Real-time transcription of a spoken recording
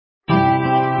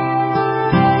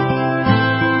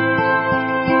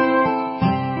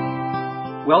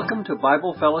Welcome to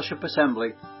Bible Fellowship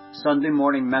Assembly Sunday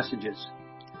morning messages.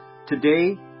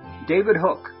 Today, David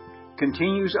Hook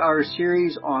continues our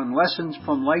series on lessons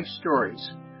from life stories,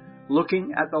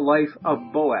 looking at the life of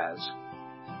Boaz.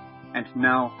 And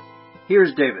now,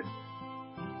 here's David.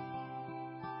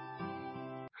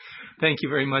 Thank you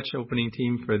very much, opening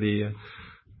team, for the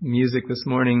music this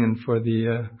morning and for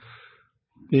the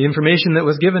information that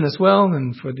was given as well,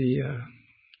 and for the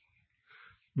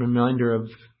reminder of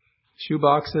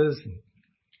shoeboxes,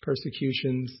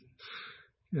 persecutions,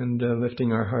 and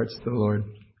lifting our hearts to the Lord.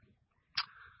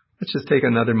 Let's just take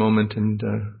another moment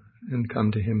and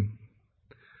come to Him.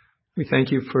 We thank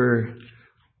you for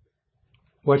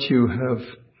what you have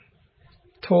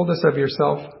told us of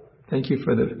yourself. Thank you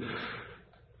for the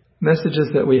messages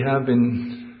that we have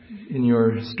in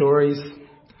your stories.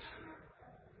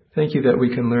 Thank you that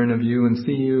we can learn of you and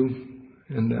see you,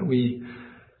 and that we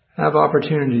have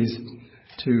opportunities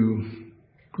to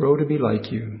grow to be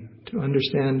like you, to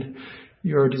understand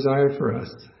your desire for us,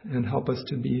 and help us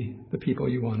to be the people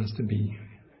you want us to be.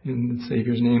 In the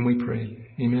Savior's name we pray.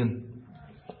 Amen.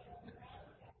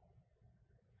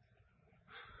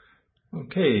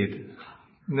 Okay,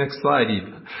 next slide,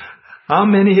 Eve. How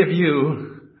many of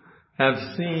you have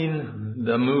seen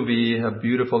the movie A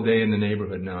Beautiful Day in the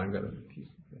Neighborhood? Now I've got a piece.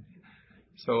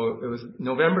 So it was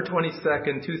November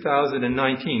 22nd,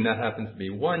 2019. That happens to be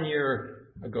 1 year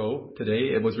ago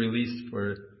today. It was released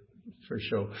for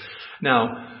show.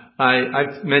 Now,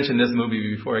 I've mentioned this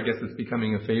movie before. I guess it's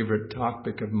becoming a favorite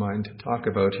topic of mine to talk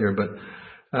about here. But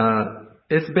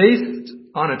it's based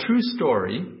on a true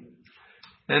story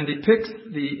and depicts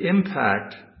the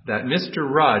impact that Mr.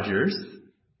 Rogers,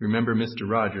 remember Mr.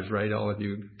 Rogers, right? All of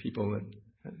you people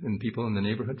in the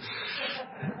neighborhood,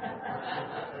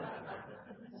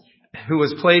 who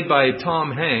was played by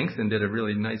Tom Hanks and did a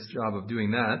really nice job of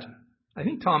doing that. I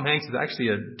think Tom Hanks is actually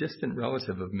a distant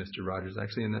relative of Mr. Rogers,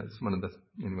 actually, and that's one of the,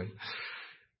 anyway.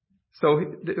 So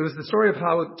it was the story of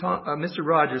how Mr.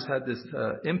 Rogers had this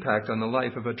impact on the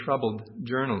life of a troubled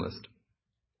journalist.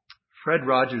 Fred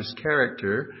Rogers'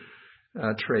 character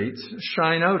traits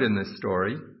shine out in this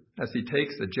story as he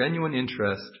takes a genuine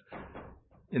interest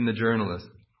in the journalist.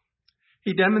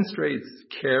 He demonstrates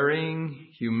caring,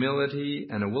 humility,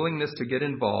 and a willingness to get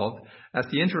involved as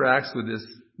he interacts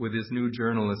with his new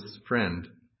journalist friend.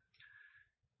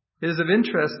 It is of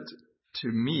interest to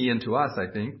me and to us,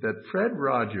 I think, that Fred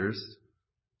Rogers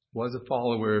was a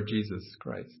follower of Jesus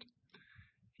Christ.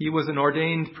 He was an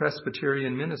ordained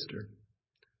Presbyterian minister,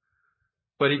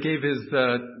 but he gave his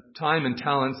time and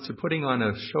talents to putting on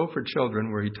a show for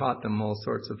children where he taught them all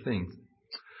sorts of things.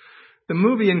 The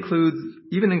movie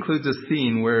even includes a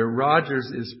scene where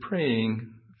Rogers is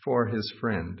praying for his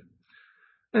friend.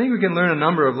 I think we can learn a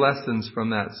number of lessons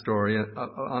from that story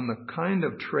on the kind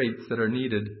of traits that are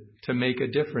needed to make a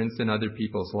difference in other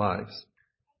people's lives.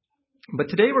 But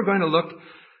today we're going to look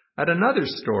at another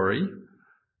story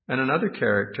and another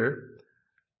character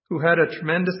who had a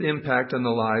tremendous impact on the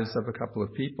lives of a couple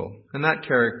of people. And that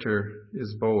character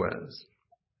is Boaz.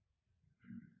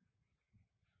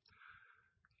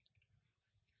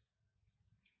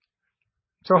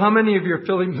 So how many of you are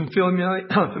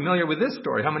familiar with this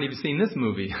story? How many of you have seen this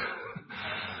movie?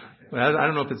 Well, I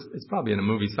don't know if it's probably in a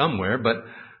movie somewhere, but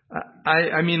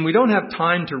I mean, we don't have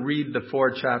time to read the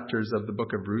 4 chapters of the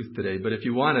book of Ruth today, but if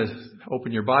you want to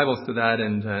open your Bibles to that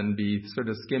and be sort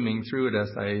of skimming through it as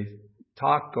I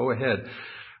talk, go ahead.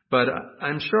 But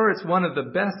I'm sure it's one of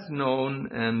the best known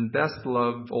and best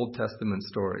loved Old Testament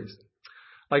stories.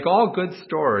 Like all good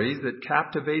stories, it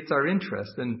captivates our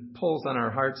interest and pulls on our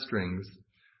heartstrings.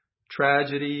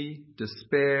 Tragedy,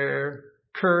 despair,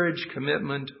 courage,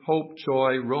 commitment, hope,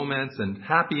 joy, romance, and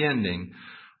happy ending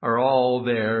are all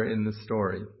there in the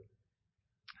story.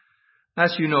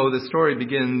 As you know, the story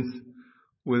begins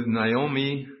with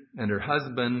Naomi and her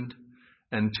husband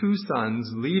and 2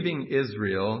 sons leaving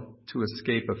Israel to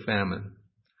escape a famine.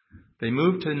 They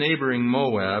move to neighboring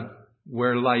Moab,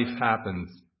 where life happens.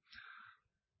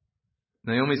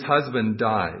 Naomi's husband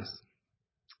dies.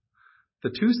 The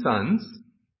 2 sons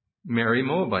marry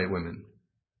Moabite women.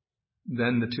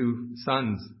 Then the 2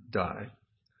 sons die.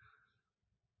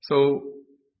 So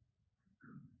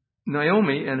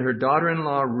Naomi and her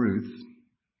daughter-in-law Ruth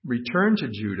return to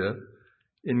Judah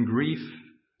in grief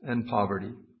and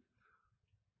poverty.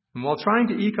 And while trying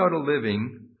to eke out a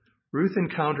living, Ruth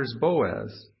encounters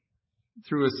Boaz.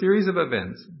 Through a series of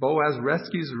events, Boaz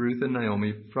rescues Ruth and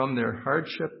Naomi from their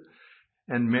hardship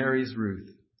and marries Ruth.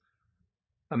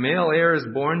 A male heir is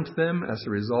born to them as a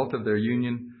result of their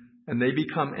union, and they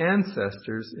become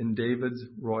ancestors in David's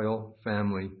royal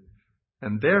family,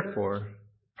 and therefore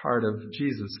part of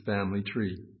Jesus' family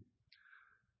tree.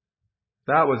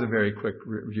 That was a very quick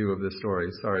review of the story,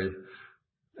 sorry.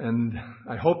 And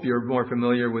I hope you're more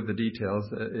familiar with the details.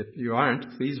 If you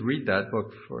aren't, please read that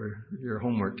book for your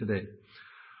homework today.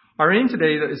 Our aim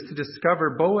today is to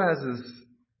discover Boaz's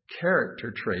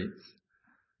character traits,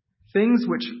 things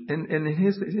which,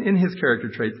 in his character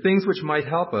traits, things which might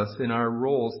help us in our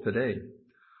roles today.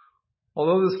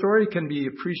 Although the story can be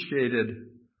appreciated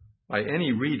by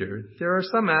any reader, there are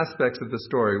some aspects of the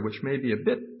story which may be a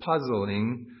bit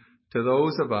puzzling to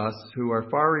those of us who are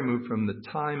far removed from the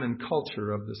time and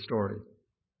culture of the story.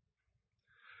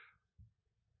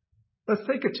 Let's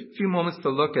take a few moments to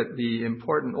look at the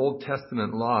important Old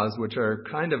Testament laws, which are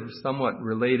kind of somewhat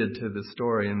related to the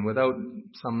story, and without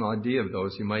some idea of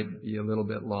those, you might be a little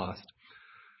bit lost.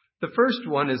 The first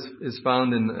one is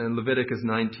found in Leviticus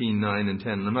 19, 9, and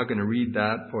 10. I'm not going to read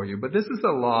that for you, but this is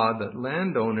a law that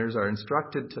landowners are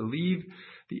instructed to leave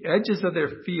the edges of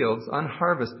their fields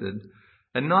unharvested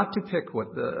and not to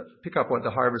pick up what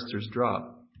the harvesters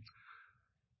drop.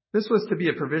 This was to be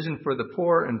a provision for the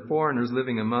poor and foreigners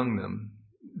living among them.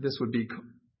 This would be,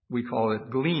 we call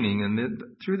it gleaning, and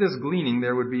through this gleaning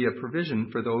there would be a provision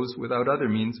for those without other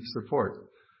means of support.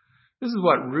 This is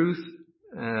what Ruth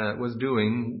was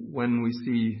doing when we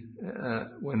see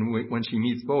when she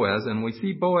meets Boaz, and we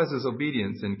see Boaz's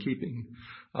obedience in keeping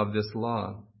of this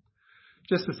law.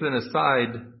 Just as an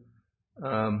aside,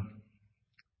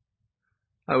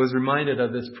 I was reminded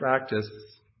of this practice.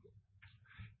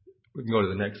 We can go to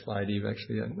the next slide, Eve,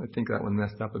 actually. I think that one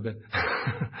messed up a bit.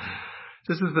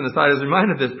 Just as an aside, I was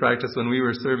reminded of this practice when we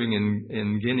were serving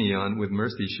in Guinea with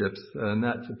Mercy ships. And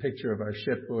that's a picture of our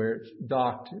ship where it's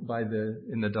docked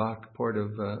in the dock port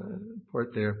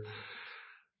there.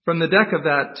 From the deck of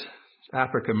that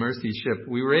Africa Mercy ship,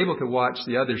 we were able to watch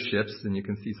the other ships, and you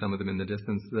can see some of them in the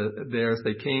distance there as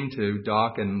they came to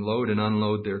dock and load and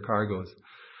unload their cargoes.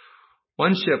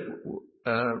 One ship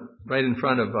right in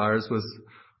front of ours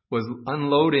was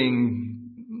unloading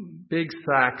big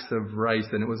sacks of rice,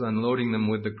 and it was unloading them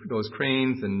with those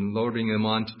cranes and loading them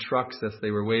onto trucks as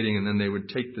they were waiting, and then they would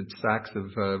take the sacks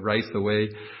of rice away.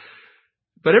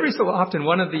 But every so often,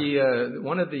 one of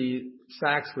the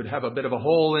sacks would have a bit of a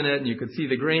hole in it, and you could see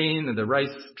the grain and the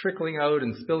rice trickling out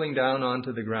and spilling down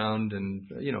onto the ground. And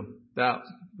that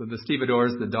the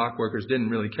stevedores, the dock workers, didn't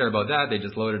really care about that. They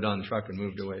just loaded on the truck and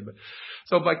moved away. But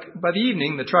so by the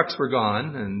evening, the trucks were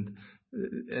gone and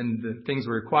the things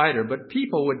were quieter. But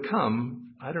people would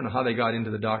come. I don't know how they got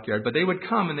into the dockyard, but they would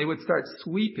come and they would start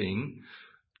sweeping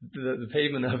the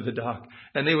pavement of the dock,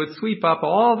 and they would sweep up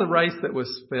all the rice that was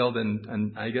spilled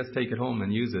and I guess take it home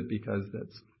and use it, because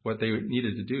that's what they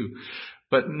needed to do.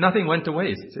 But nothing went to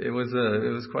waste. It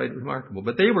was quite remarkable.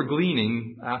 But they were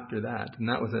gleaning after that, and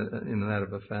that was in that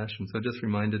of a fashion. So it just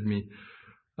reminded me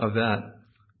of that.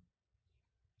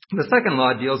 The second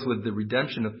law deals with the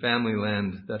redemption of family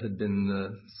land that had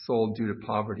been sold due to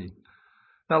poverty.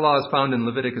 That law is found in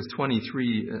Leviticus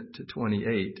 23 to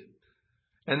 28.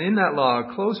 And in that law,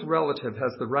 a close relative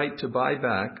has the right to buy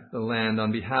back the land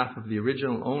on behalf of the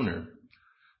original owner.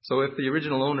 So if the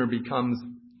original owner becomes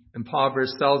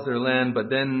impoverished, sells their land, but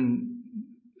then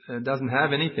doesn't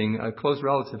have anything, a close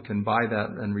relative can buy that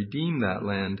and redeem that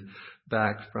land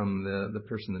back from the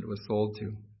person that it was sold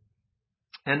to.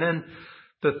 And then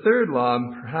the third law,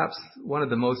 perhaps one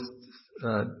of the most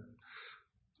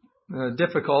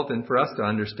difficult and for us to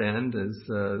understand, is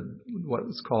what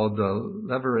is called the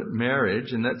levirate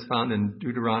marriage, and that's found in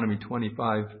Deuteronomy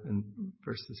 25 and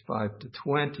verses 5 to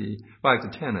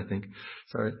 10, I think.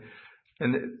 Sorry.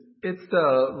 And it's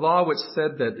the law which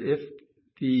said that if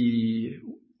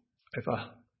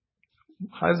a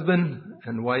husband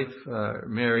and wife are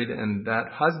married and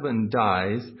that husband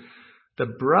dies, the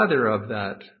brother of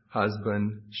that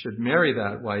husband should marry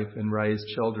that wife and raise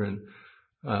children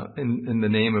in the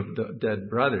name of the dead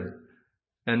brother.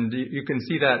 And you can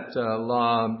see that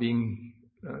law being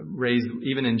raised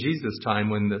even in Jesus'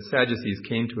 time, when the Sadducees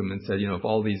came to him and said, if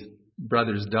all these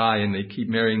brothers die and they keep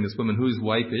marrying this woman, whose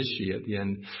wife is she at the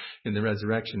end in the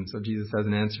resurrection? So Jesus has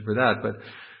an answer for that.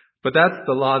 But that's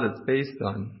the law that's based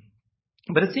on.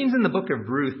 But it seems in the book of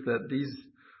Ruth that these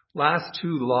last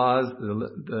two laws,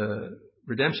 the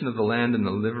redemption of the land and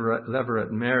the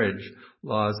levirate marriage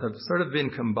laws, have sort of been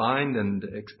combined and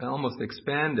almost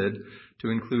expanded to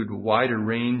include wider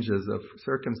ranges of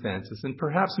circumstances. And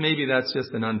perhaps maybe that's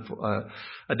just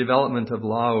a development of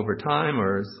law over time,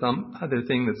 or some other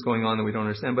thing that's going on that we don't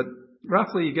understand. But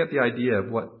roughly you get the idea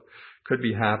of what could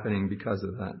be happening because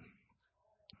of that.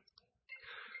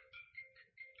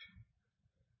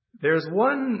 There's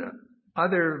one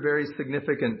other very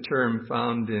significant term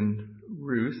found in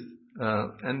Ruth,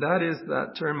 and that is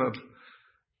that term of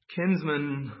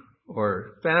kinsman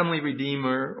or family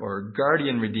redeemer or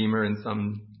guardian redeemer in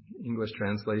some English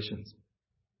translations.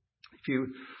 If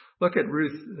you look at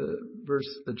Ruth,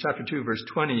 chapter 2, verse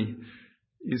 20,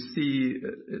 you see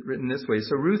it written this way.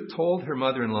 So Ruth told her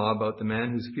mother-in-law about the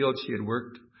man whose field she had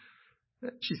worked.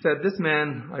 She said, "This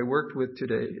man I worked with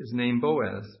today is named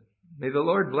Boaz. May the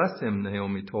Lord bless him,"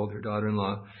 Naomi told her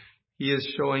daughter-in-law. "He is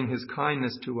showing his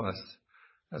kindness to us,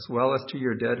 as well as to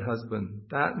your dead husband.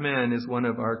 That man is one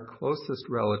of our closest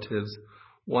relatives,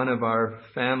 one of our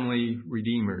family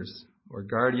redeemers, or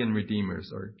guardian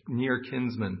redeemers, or near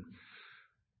kinsmen."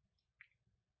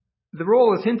 The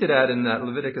role is hinted at in that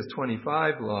Leviticus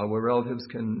 25 law, where relatives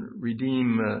can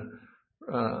redeem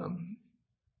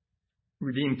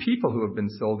people who have been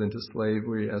sold into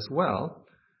slavery as well.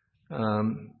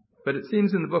 But it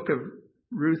seems in the book of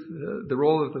Ruth, the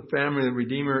role of the family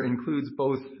redeemer includes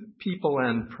both people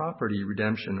and property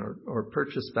redemption, or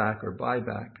purchase back or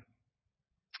buyback.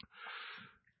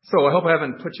 So I hope I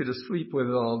haven't put you to sleep with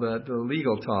all that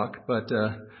legal talk, but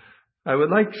I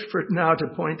would like for now to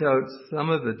point out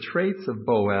some of the traits of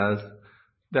Boaz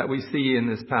that we see in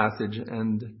this passage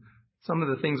and some of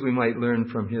the things we might learn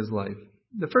from his life.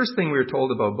 The first thing we are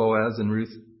told about Boaz in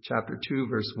Ruth chapter 2,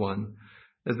 verse 1,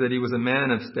 is that he was a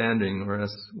man of standing, or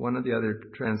as one of the other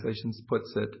translations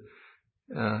puts it,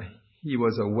 he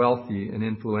was a wealthy and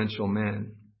influential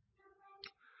man.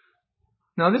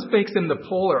 Now this makes him the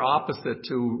polar opposite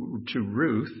to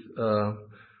Ruth.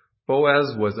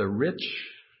 Boaz was a rich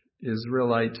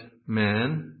Israelite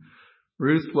man.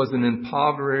 Ruth was an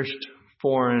impoverished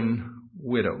foreign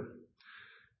widow.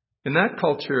 In that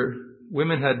culture,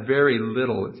 women had very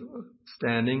little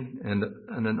standing, and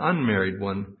an unmarried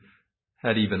one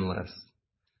had even less.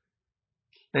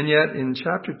 And yet, in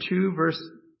chapter 2, verse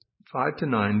 5 to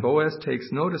 9, Boaz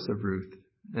takes notice of Ruth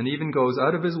and even goes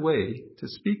out of his way to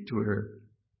speak to her.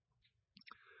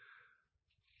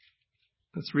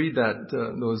 Let's read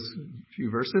those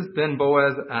few verses. Then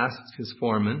Boaz asked his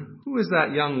foreman, "Who is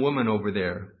that young woman over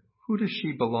there? Who does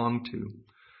she belong to?"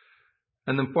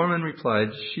 And the foreman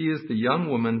replied, "She is the young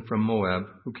woman from Moab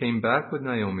who came back with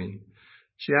Naomi.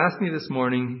 She asked me this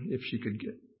morning if she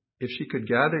could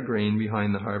gather grain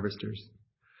behind the harvesters.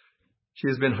 She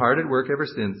has been hard at work ever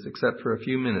since, except for a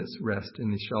few minutes' rest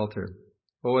in the shelter."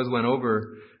 Boaz went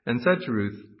over and said to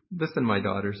Ruth, "Listen, my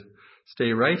daughters,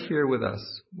 stay right here with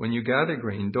us. When you gather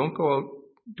grain, don't go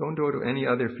to any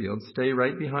other field. Stay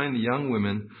right behind the young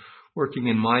women working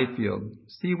in my field.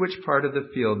 See which part of the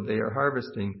field they are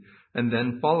harvesting, and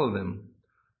then follow them.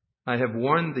 I have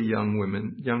warned the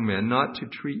young men not to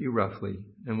treat you roughly,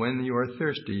 and when you are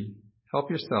thirsty,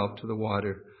 help yourself to the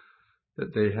water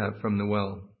that they have from the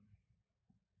well."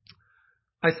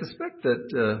 I suspect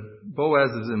that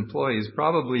Boaz's employees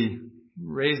probably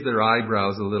raised their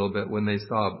eyebrows a little bit when they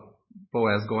saw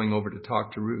Boaz going over to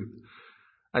talk to Ruth.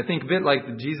 I think a bit like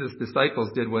the Jesus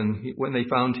disciples did when they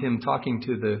found him talking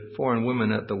to the foreign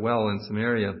woman at the well in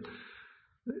Samaria.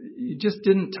 You just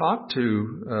didn't talk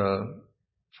to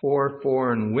 4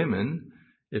 foreign women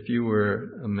if you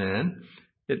were a man.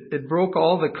 It broke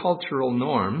all the cultural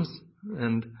norms,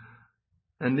 and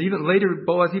even later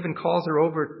Boaz even calls her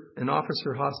over and offers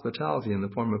her hospitality in the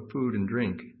form of food and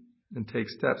drink, and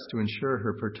takes steps to ensure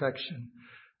her protection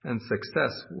and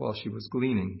success while she was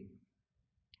gleaning.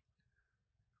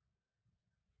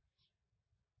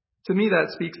 To me,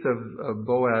 that speaks of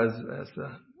Boaz as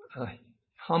a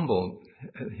humble,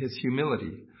 his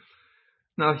humility.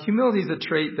 Now, humility is a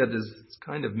trait that is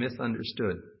kind of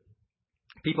misunderstood.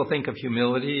 People think of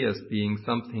humility as being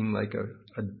something like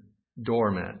a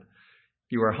doormat.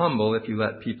 You are humble if you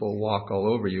let people walk all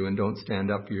over you and don't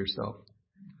stand up for yourself.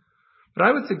 But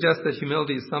I would suggest that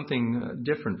humility is something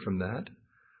different from that.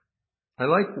 I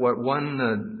like what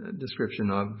one description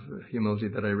of humility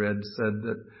that I read said,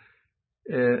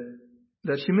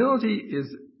 that humility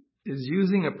is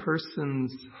using a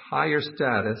person's higher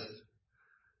status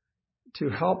to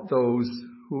help those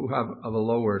who have of a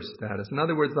lower status. In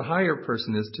other words, the higher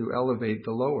person is to elevate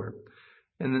the lower.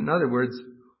 And in other words,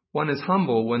 one is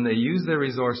humble when they use their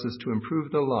resources to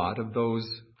improve the lot of those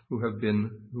who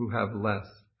have less.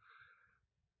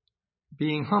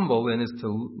 Being humble then is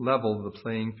to level the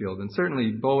playing field. And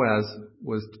certainly Boaz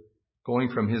was going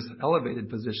from his elevated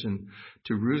position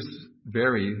to Ruth's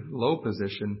very low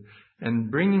position and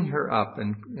bringing her up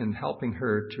and helping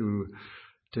her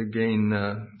to gain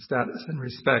status and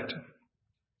respect.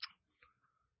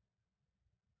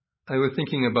 I was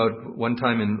thinking about one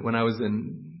time when I was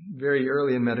very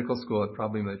early in medical school,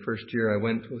 probably my first year,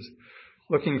 was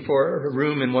looking for a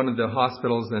room in one of the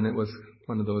hospitals, and it was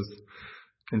one of those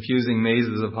confusing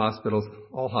mazes of hospitals.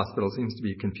 All hospitals seems to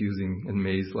be confusing and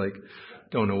maze-like.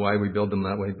 Don't know why we build them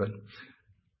that way,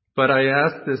 but I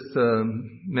asked this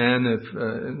man, if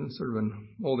sort of an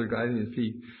older guy, if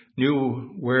he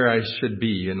knew where I should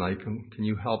be, and can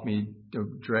you help me,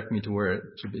 direct me to where it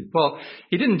should be? Well,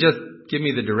 he didn't just give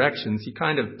me the directions. He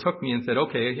kind of took me and said,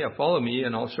 okay, yeah, follow me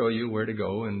and I'll show you where to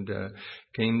go, and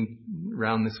came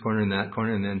around this corner and that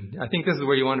corner, and then I think this is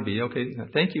where you want to be. Okay,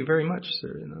 thank you very much,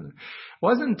 sir. It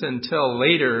wasn't until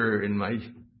later in my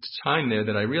time there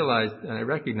that I realized, and I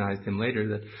recognized him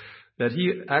later, that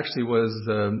he actually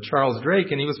was Charles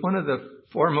Drake, and he was one of the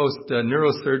foremost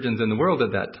neurosurgeons in the world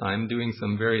at that time, doing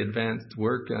some very advanced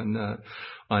work on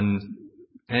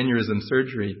aneurysm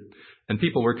surgery. And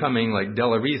people were coming, like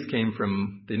Della Reese came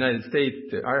from the United States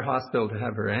to our hospital to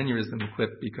have her aneurysm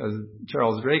clipped because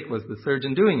Charles Drake was the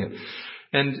surgeon doing it.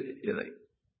 And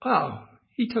wow,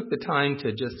 he took the time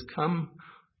to just come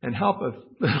and help a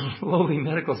lowly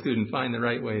medical student find the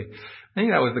right way. I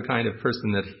think that was the kind of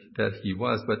person that he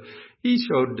was. But he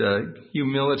showed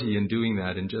humility in doing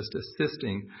that and just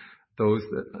assisting those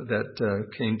that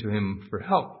came to him for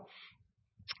help.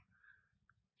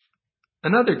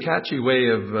 Another catchy way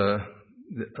of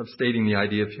stating the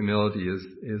idea of humility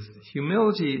is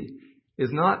humility is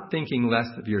not thinking less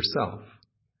of yourself,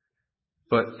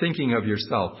 but thinking of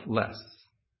yourself less.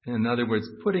 In other words,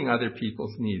 putting other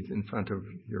people's needs in front of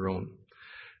your own.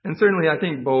 And certainly I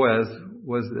think Boaz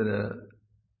was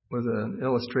an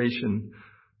illustration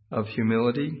of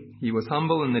humility. He was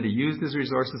humble in that he used his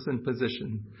resources and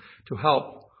position to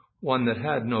help one that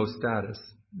had no status.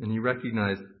 And he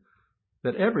recognized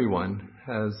that everyone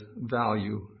has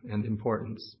value and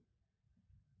importance.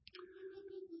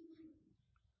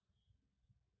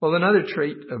 Well, another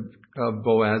trait of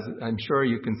Boaz, I'm sure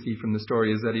you can see from the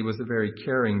story, is that he was a very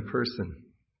caring person.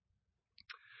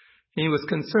 He was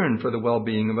concerned for the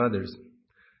well-being of others.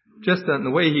 Just on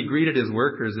the way he greeted his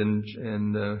workers in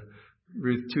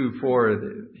Ruth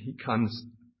 2:4,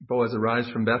 Boaz arrives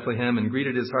from Bethlehem and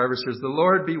greeted his harvesters. "The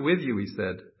Lord be with you," he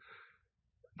said.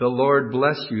 "The Lord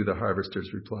bless you," the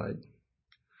harvesters replied.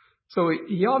 So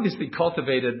he obviously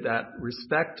cultivated that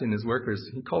respect in his workers.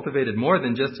 He cultivated more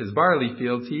than just his barley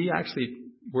fields. He actually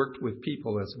worked with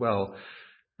people as well.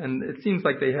 And it seems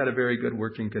like they had a very good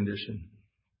working condition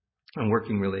and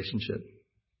working relationship.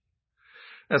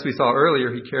 As we saw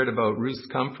earlier, he cared about Ruth's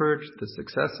comfort, the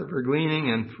success of her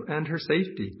gleaning, and her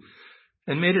safety,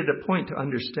 and made it a point to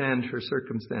understand her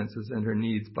circumstances and her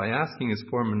needs by asking his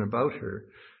foreman about her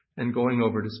and going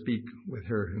over to speak with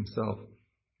her himself.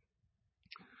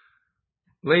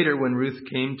 Later, when Ruth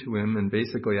came to him and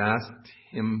basically asked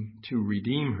him to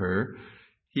redeem her,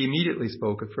 he immediately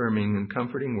spoke affirming and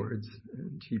comforting words,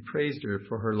 and he praised her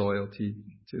for her loyalty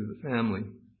to the family.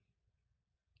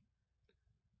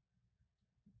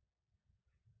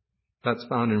 That's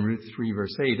found in Ruth 3,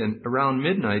 verse 8. And around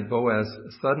midnight, Boaz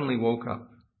suddenly woke up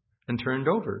and turned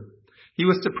over. He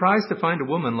was surprised to find a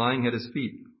woman lying at his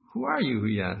feet. "Who are you?"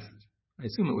 he asked. I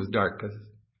assume it was dark because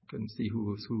I couldn't see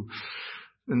who was who.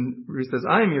 And Ruth says,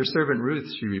 "I am your servant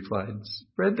Ruth," she replied.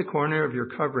 "Spread the corner of your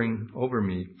covering over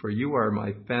me, for you are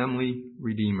my family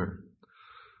redeemer."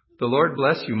 "The Lord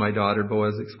bless you, my daughter,"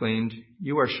 Boaz exclaimed.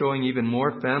 "You are showing even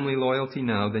more family loyalty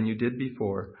now than you did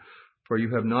before, for you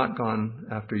have not gone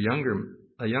after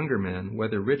a younger man,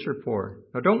 whether rich or poor.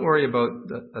 Now don't worry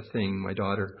about a thing, my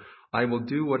daughter. I will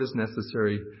do what is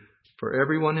necessary, for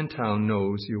everyone in town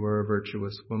knows you are a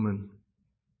virtuous woman."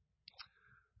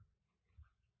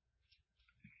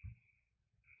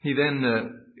 He then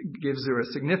gives her a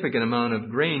significant amount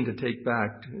of grain to take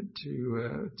back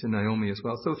to Naomi as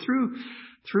well. So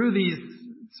through these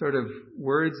sort of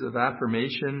words of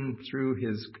affirmation, through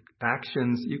his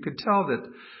actions, you could tell that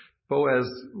Boaz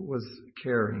was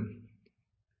caring.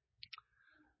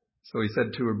 So he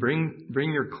said to her,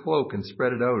 bring your cloak and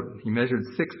spread it out. He measured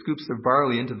 6 scoops of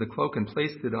barley into the cloak and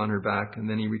placed it on her back, and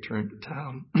then he returned to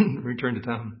town.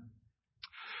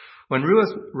 When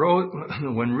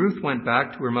Ruth went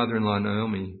back to her mother-in-law,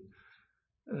 Naomi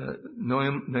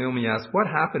asked, "What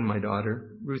happened, my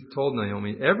daughter?" Ruth told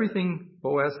Naomi everything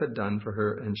Boaz had done for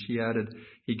her, and she added,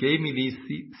 "He gave me these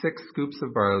 6 scoops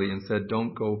of barley and said,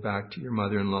 'Don't go back to your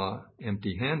mother-in-law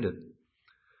empty-handed.'"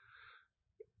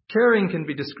 Caring can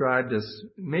be described as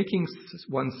making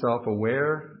oneself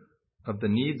aware of the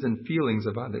needs and feelings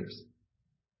of others,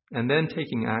 and then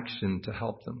taking action to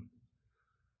help them.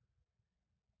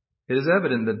 It is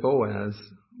evident that Boaz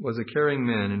was a caring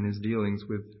man in his dealings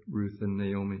with Ruth and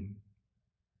Naomi.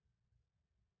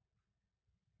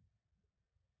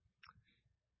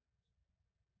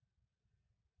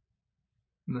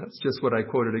 And that's just what I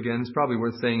quoted again. It's probably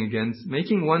worth saying again.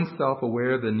 Making oneself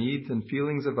aware of the needs and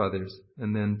feelings of others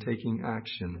and then taking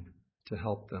action to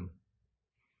help them.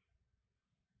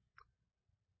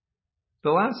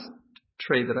 The last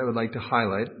trait that I would like to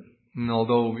highlight, and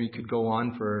although we could go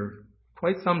on for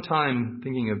quite some time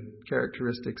thinking of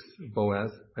characteristics of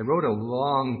Boaz, I wrote a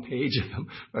long page of them,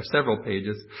 or several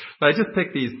pages, but I just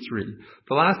picked these three.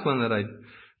 The last one that I'm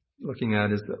looking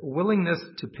at is the willingness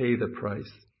to pay the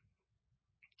price.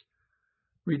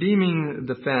 Redeeming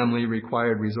the family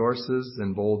required resources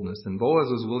and boldness, and Boaz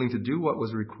was willing to do what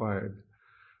was required.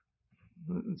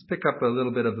 Let's pick up a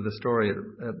little bit of the story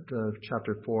at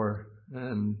chapter 4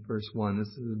 and verse 1. This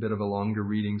is a bit of a longer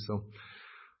reading. So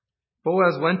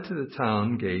Boaz went to the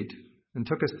town gate and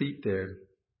took a seat there.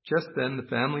 Just then the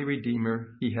family redeemer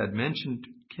he had mentioned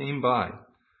came by.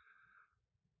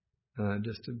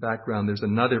 Just a background, there's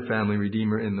another family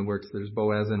redeemer in the works. There's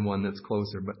Boaz and one that's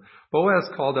closer. But Boaz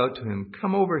called out to him,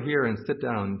 "Come over here and sit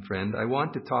down, friend. I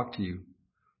want to talk to you."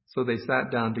 So they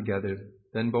sat down together.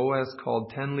 Then Boaz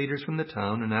called 10 leaders from the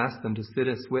town and asked them to sit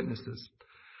as witnesses.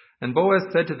 And Boaz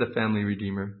said to the family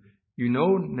redeemer, "You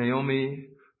know Naomi,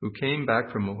 who came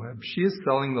back from Moab. She is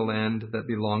selling the land that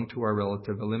belonged to our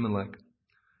relative Elimelech.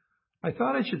 I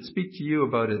thought I should speak to you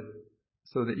about it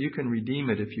so that you can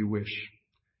redeem it if you wish.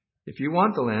 If you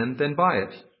want the land, then buy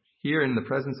it, here in the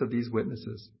presence of these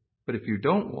witnesses. But if you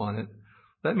don't want it,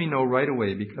 let me know right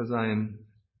away, because I am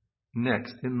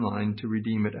next in line to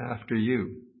redeem it after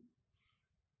you."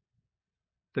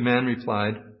 The man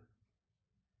replied,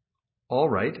 "All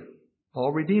right,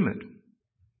 I'll redeem it."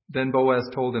 Then Boaz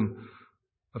told him,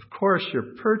 "Of course,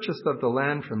 your purchase of the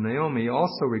land from Naomi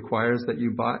also requires that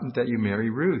you marry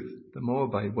Ruth, the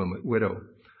Moabite widow.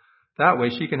 That way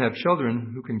she can have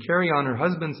children who can carry on her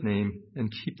husband's name and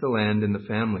keep the land in the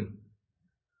family."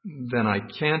 "Then I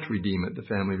can't redeem it," the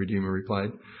family redeemer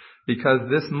replied, "because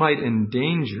this might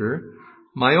endanger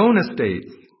my own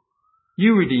estates.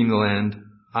 You redeem the land.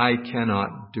 I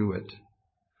cannot do it."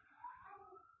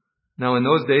 Now in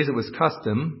those days it was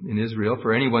custom in Israel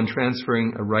for anyone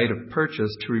transferring a right of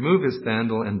purchase to remove his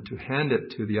sandal and to hand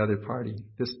it to the other party.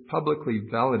 This publicly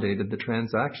validated the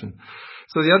transaction.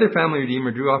 So the other family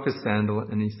redeemer drew off his sandal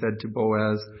and he said to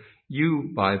Boaz,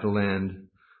 "You buy the land."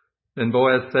 Then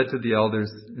Boaz said to the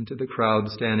elders and to the crowd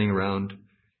standing around,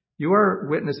 "You are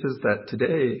witnesses that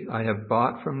today I have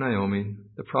bought from Naomi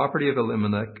the property of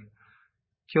Elimelech,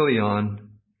 Kilion,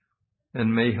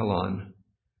 and Mahlon.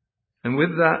 And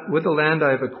with the land I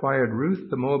have acquired Ruth,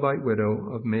 the Moabite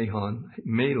widow of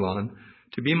Mahlon,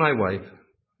 to be my wife.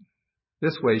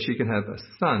 This way she can have a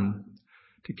son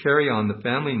to carry on the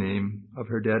family name of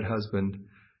her dead husband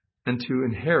and to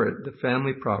inherit the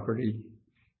family property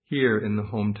here in the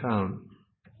hometown.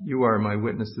 You are my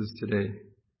witnesses today."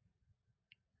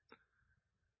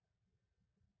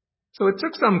 So it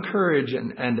took some courage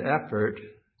and effort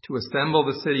to assemble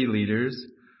the city leaders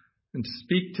and to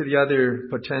speak to the other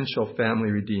potential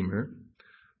family redeemer.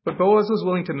 But Boaz was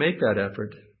willing to make that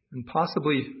effort and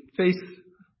possibly face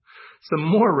some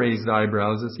more raised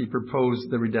eyebrows as he proposed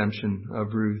the redemption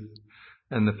of Ruth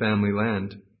and the family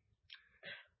land. It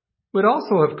would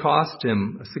also have cost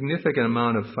him a significant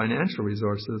amount of financial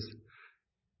resources,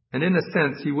 and in a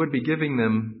sense he would be giving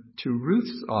them to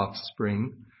Ruth's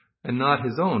offspring and not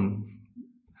his own.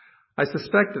 I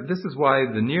suspect that this is why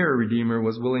the nearer redeemer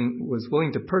was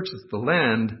willing to purchase the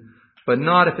land, but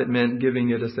not if it meant giving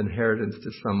it as inheritance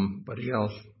to somebody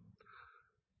else.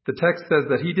 The text says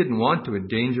that he didn't want to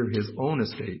endanger his own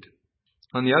estate.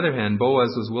 On the other hand,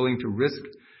 Boaz was willing to risk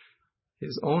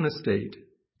his own estate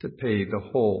to pay the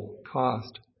whole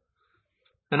cost.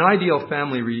 An ideal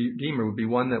family redeemer would be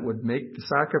one that would make the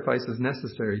sacrifices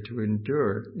necessary to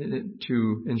ensure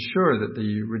that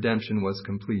the redemption was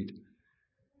complete.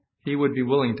 He would be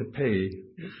willing to pay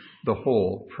the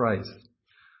whole price.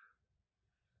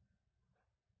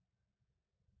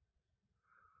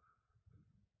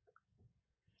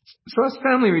 So as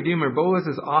family redeemer, Boaz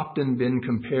has often been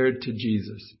compared to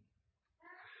Jesus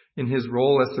in his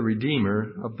role as the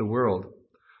redeemer of the world.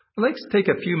 I'd like to take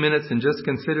a few minutes and just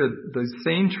consider those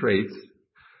same traits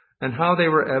and how they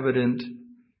were evident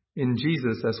in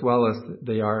Jesus as well as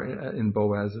they are in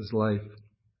Boaz's life.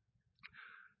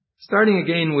 Starting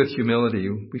again with humility,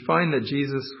 we find that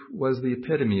Jesus was the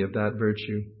epitome of that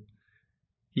virtue.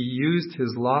 He used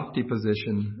his lofty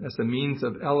position as a means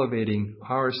of elevating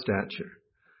our stature.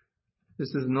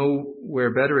 This is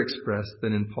nowhere better expressed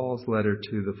than in Paul's letter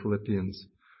to the Philippians.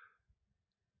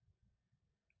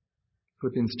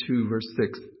 Philippians 2, verse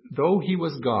 6. Though he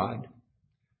was God,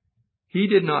 he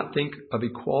did not think of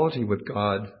equality with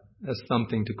God as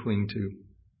something to cling to.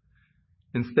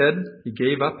 Instead, he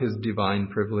gave up his divine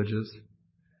privileges.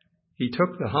 He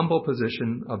took the humble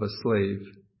position of a slave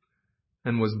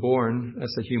and was born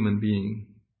as a human being.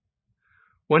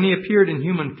 When he appeared in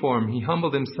human form, he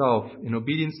humbled himself in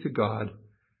obedience to God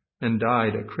and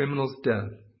died a criminal's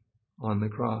death on the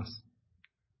cross.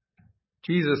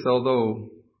 Jesus, although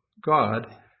God,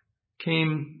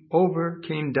 came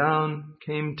down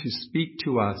to speak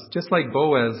to us, just like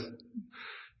Boaz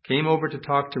came over to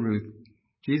talk to Ruth.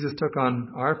 Jesus took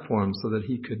on our form so that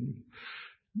he could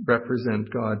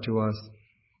represent God to us.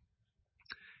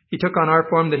 He took on our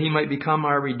form that he might become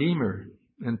our Redeemer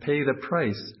and pay the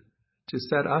price to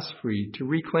set us free, to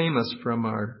reclaim us from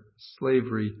our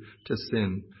slavery to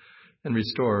sin and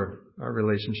restore our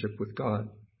relationship with God.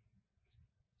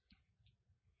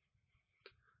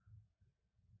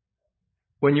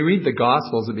 When you read the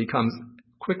Gospels, it becomes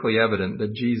quickly evident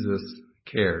that Jesus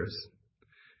cares.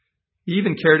 He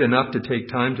even cared enough to take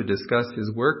time to discuss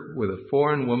his work with a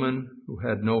foreign woman who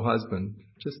had no husband.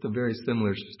 Just a very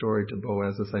similar story to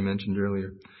Boaz, as I mentioned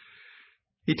earlier.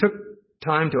 He took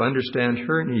time to understand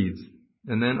her needs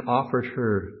and then offered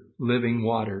her living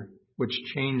water, which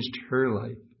changed her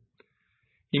life.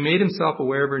 He made himself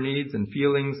aware of her needs and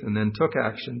feelings and then took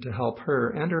action to help her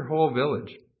and her whole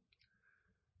village.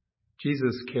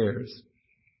 Jesus cares.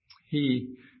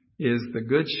 He is the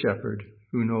good shepherd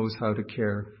who knows how to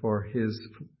care for his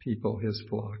people, his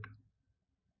flock.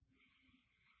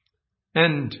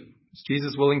 And is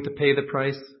Jesus willing to pay the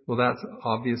price? Well, that's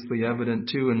obviously evident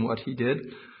too in what he did.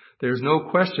 There's no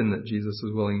question that Jesus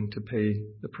was willing to pay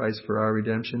the price for our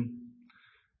redemption.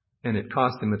 And it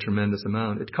cost him a tremendous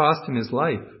amount. It cost him his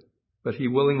life, but he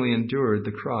willingly endured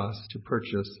the cross to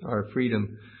purchase our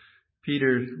freedom.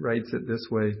 Peter writes it this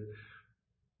way,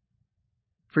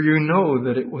 "For you know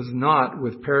that it was not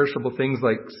with perishable things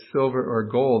like silver or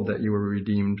gold that you were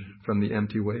redeemed from the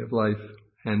empty way of life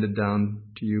handed down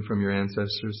to you from your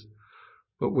ancestors,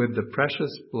 but with the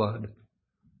precious blood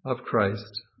of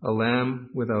Christ, a lamb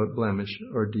without blemish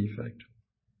or defect."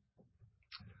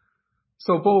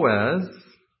 So Boaz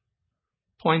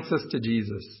points us to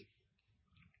Jesus.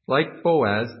 Like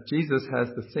Boaz, Jesus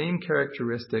has the same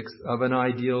characteristics of an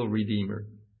ideal redeemer.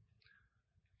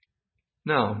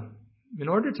 Now, in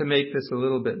order to make this a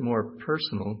little bit more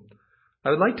personal, I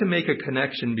would like to make a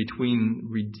connection between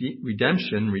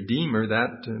redemption, redeemer,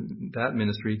 that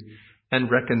ministry, and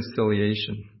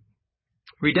reconciliation.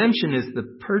 Redemption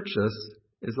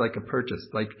is like a purchase.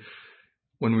 Like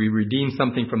when we redeem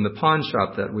something from the pawn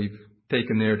shop that we've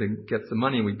taken there to get some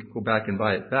money, we go back and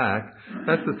buy it back.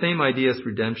 That's the same idea as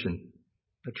redemption,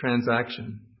 a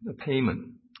transaction, a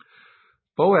payment.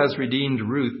 Boaz redeemed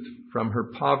Ruth from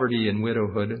her poverty and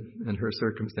widowhood and her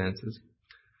circumstances.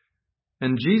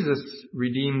 And Jesus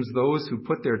redeems those who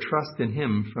put their trust in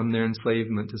him from their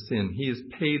enslavement to sin. He has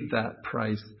paid that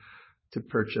price to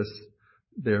purchase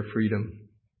their freedom.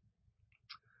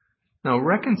 Now,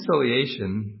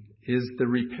 reconciliation is the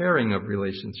repairing of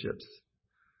relationships.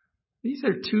 These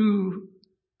are two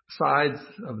sides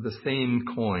of the same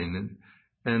coin,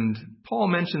 and Paul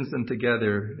mentions them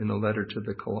together in a letter to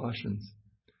the Colossians.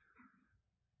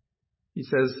 He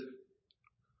says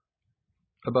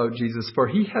about Jesus, "For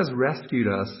he has rescued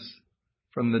us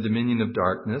from the dominion of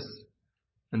darkness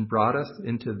and brought us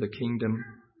into the kingdom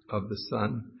of the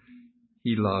Son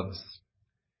he loves,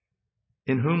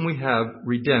 in whom we have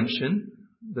redemption,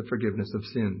 the forgiveness of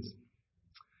sins."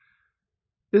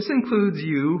 This includes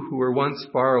you who were once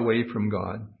far away from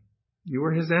God. You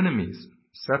were his enemies,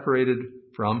 separated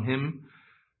from him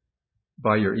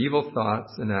by your evil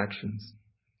thoughts and actions.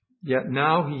 Yet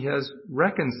now he has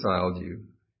reconciled you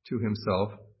to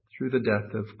himself through the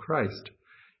death of Christ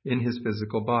in his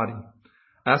physical body.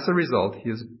 As a result, he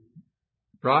has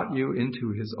brought you into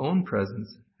his own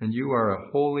presence, and you are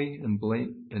holy and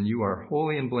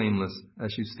blameless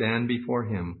as you stand before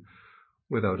him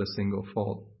without a single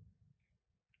fault.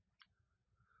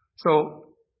 So,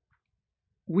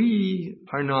 we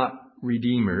are not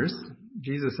redeemers.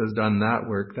 Jesus has done that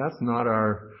work. That's not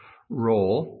our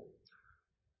role.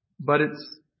 But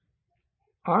it's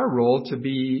our role to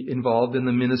be involved in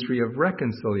the ministry of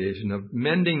reconciliation, of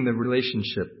mending the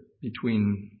relationship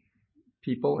between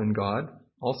people and God.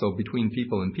 Also between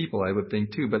people and people, I would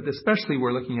think too. But especially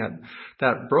we're looking at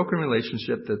that broken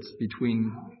relationship that's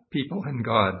between people and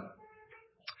God.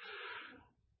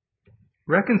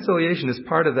 Reconciliation is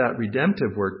part of that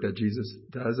redemptive work that Jesus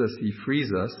does as he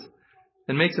frees us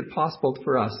and makes it possible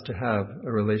for us to have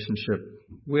a relationship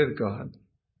with God.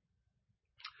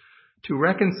 To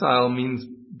reconcile means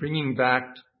bringing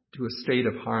back to a state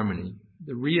of harmony,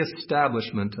 the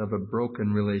reestablishment of a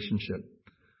broken relationship.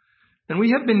 And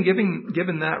we have been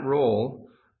given that role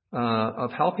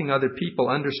of helping other people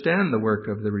understand the work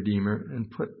of the Redeemer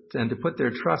and to put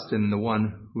their trust in the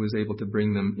one who is able to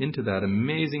bring them into that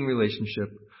amazing relationship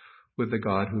with the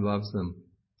God who loves them.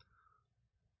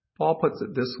 Paul puts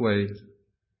it this way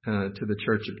to the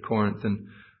church at Corinth, and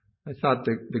I thought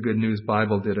the Good News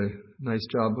Bible did a nice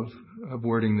job of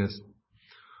wording this.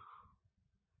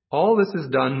 All this is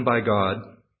done by God,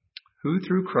 who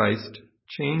through Christ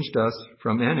changed us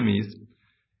from enemies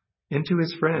into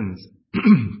his friends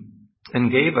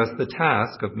and gave us the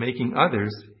task of making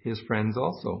others his friends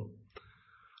also.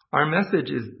 Our message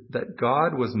is that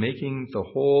God was making the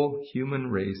whole human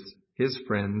race his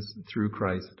friends through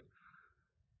Christ.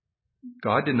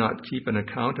 God did not keep an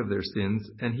account of their sins,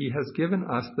 and he has given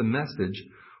us the message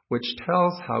which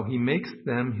tells how he makes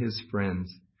them his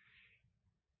friends.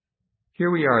 Here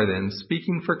we are then,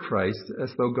 speaking for Christ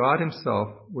as though God himself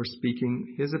were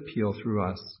speaking his appeal through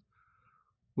us.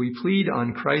 We plead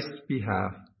on Christ's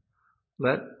behalf,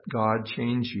 let God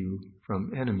change you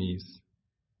from enemies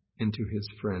into his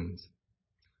friends.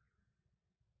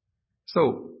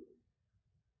 So,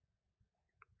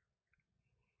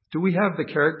 do we have the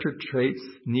character traits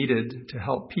needed to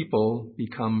help people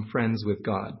become friends with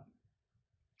God?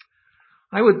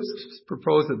 I would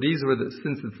propose that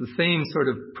since it's the same sort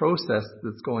of process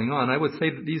that's going on, I would say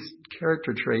that these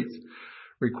character traits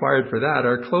required for that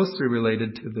are closely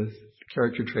related to the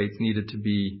character traits needed to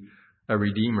be a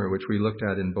redeemer, which we looked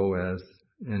at in Boaz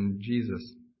and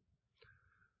Jesus.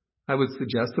 I would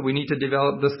suggest that we need to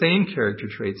develop the same character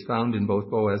traits found in both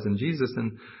Boaz and Jesus,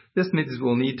 and this means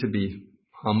we'll need to be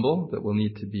humble, that we'll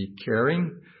need to be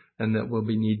caring, and that we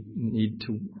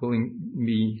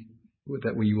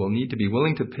will need to be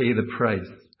willing to pay the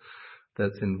price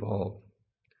that's involved.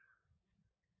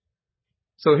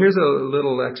 So here's a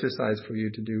little exercise for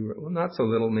you to do. Well, not so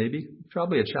little, maybe.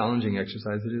 Probably a challenging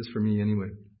exercise. It is for me anyway.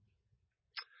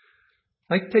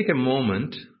 I'd like to take a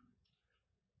moment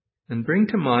and bring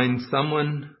to mind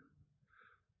someone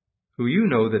who you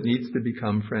know that needs to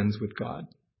become friends with God.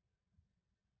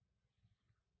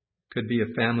 Could be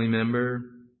a family member,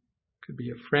 could be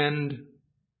a friend,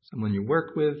 someone you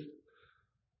work with,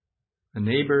 a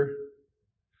neighbor,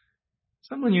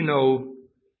 someone you know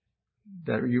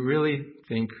that you really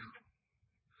think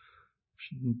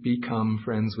should become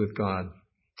friends with God.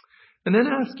 And then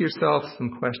ask yourself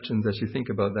some questions as you think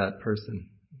about that person.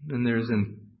 And there's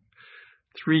in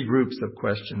 3 groups of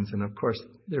questions, and of course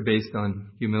they're based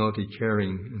on humility,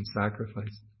 caring, and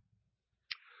sacrifice.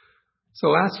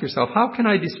 So ask yourself, how can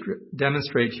I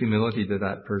demonstrate humility to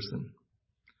that person?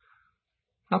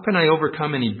 How can I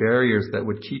overcome any barriers that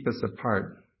would keep us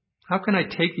apart? How can I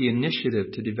take the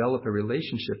initiative to develop a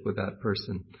relationship with that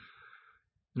person?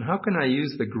 And how can I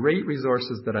use the great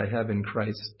resources that I have in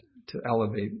Christ to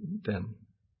elevate them?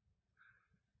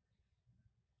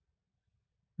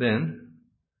 Then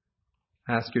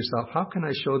ask yourself, how can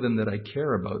I show them that I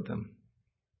care about them?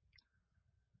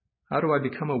 How do I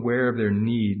become aware of their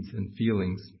needs and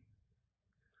feelings?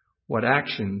 What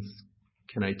actions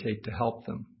can I take to help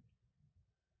them?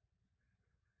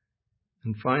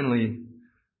 And finally,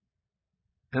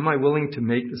 am I willing to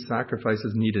make the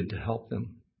sacrifices needed to help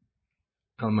them?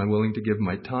 Am I willing to give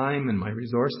my time and my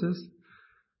resources?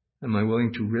 Am I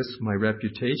willing to risk my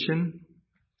reputation?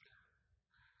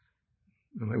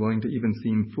 Am I willing to even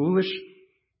seem foolish?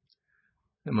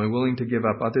 Am I willing to give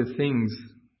up other things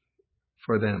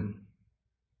for them?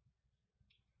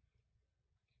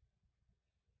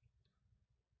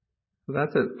 So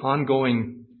that's an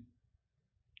ongoing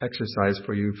exercise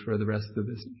for you for the rest of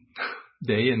this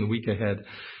day and the week ahead.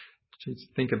 Just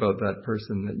think about that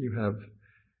person that you have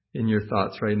in your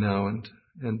thoughts right now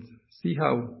and see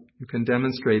how you can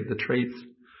demonstrate the traits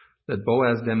that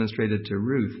Boaz demonstrated to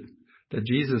Ruth, that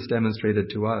Jesus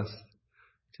demonstrated to us,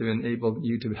 to enable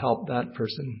you to help that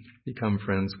person become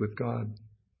friends with God.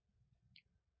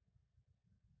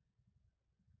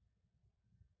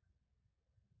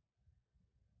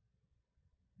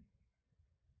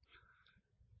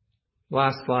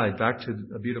 Last slide, back to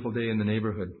A Beautiful Day in the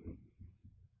Neighborhood.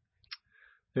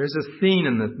 There's a scene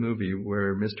in the movie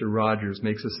where Mr. Rogers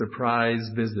makes a surprise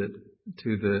visit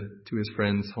to his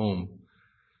friend's home.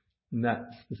 And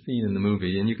that's the scene in the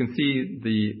movie. And you can see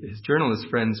his journalist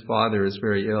friend's father is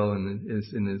very ill and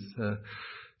is in his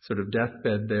sort of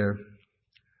deathbed there.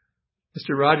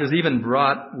 Mr. Rogers even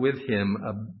brought with him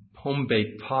a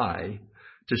home-baked pie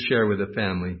to share with the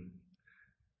family.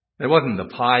 It wasn't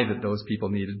the pie that those people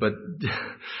needed, but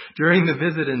during the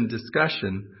visit and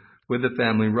discussion with the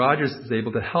family, Rogers is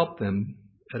able to help them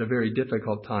at a very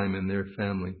difficult time in their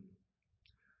family.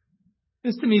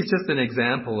 This to me is just an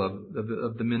example of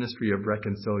the ministry of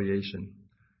reconciliation.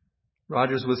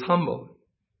 Rogers was humble.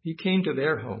 He came to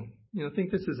their home. I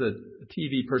think this is a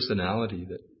TV personality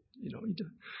that,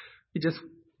 he just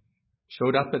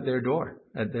showed up at their door,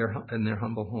 in their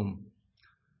humble home.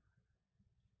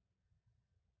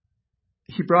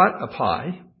 He brought a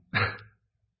pie.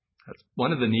 That's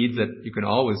one of the needs that you can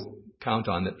always count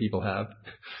on that people have.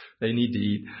 They need to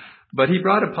eat. But he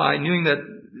brought a pie, knowing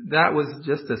that was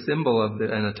just a symbol of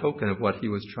and a token of what he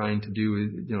was trying to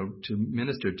do, to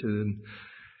minister to them.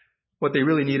 What they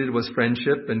really needed was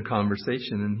friendship and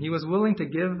conversation. And he was willing to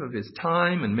give of his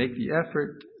time and make the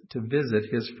effort to visit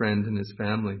his friend and his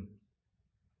family.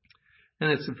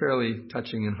 And it's a fairly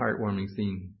touching and heartwarming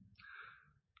scene.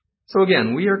 So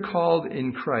again, we are called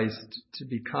in Christ to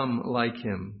become like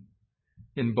him.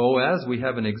 In Boaz, we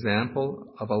have an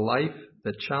example of a life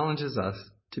that challenges us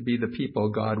to be the people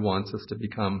God wants us to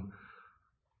become.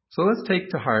 So let's take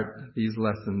to heart these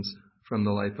lessons from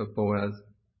the life of Boaz.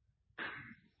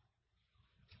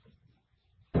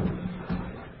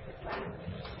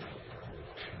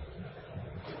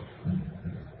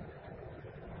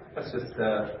 Let's just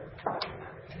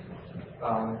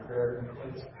bow in prayer,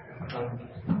 please.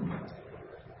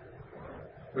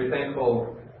 We're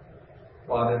thankful,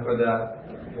 Father, for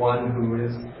that one who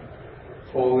is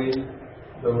holy,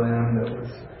 the Lamb that was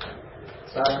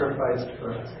sacrificed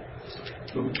for us,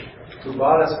 who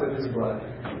bought us with his blood,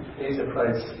 paid the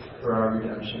price for our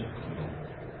redemption.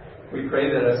 We pray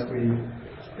that as we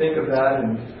think of that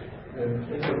and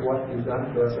think of what he's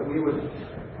done for us, that we would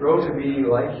grow to be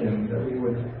like him, that we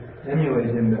would emulate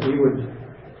him, that we would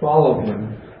follow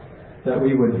him, that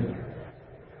we would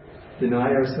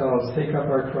deny ourselves, take up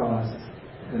our cross,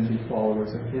 and be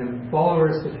followers of him.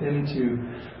 Followers of him to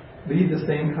lead the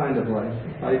same kind of life,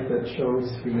 a life that shows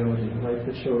humility, a life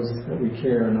that shows that we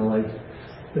care, and a life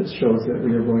that shows that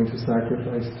we are willing to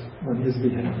sacrifice on his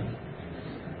behalf.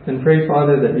 And pray,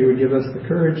 Father, that you would give us the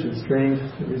courage, the strength,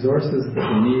 the resources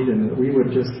that we need, and that we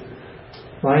would just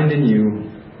find in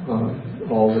you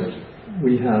all that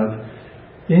we have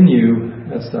in you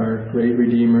as our great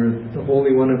Redeemer, the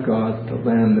Holy One of God, the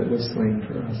Lamb that was slain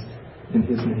for us. In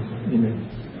his name, amen.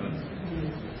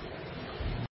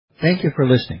 Thank you for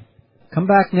listening. Come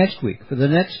back next week for the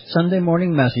next Sunday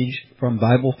morning message from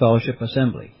Bible Fellowship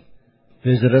Assembly.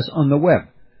 Visit us on the web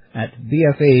at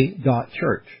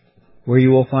bfa.church, where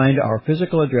you will find our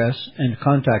physical address and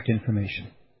contact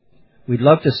information. We'd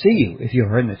love to see you if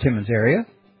you're in the Timmins area,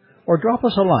 or drop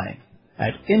us a line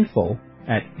at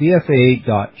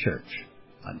info@bfa.church.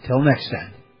 Until next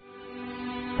time.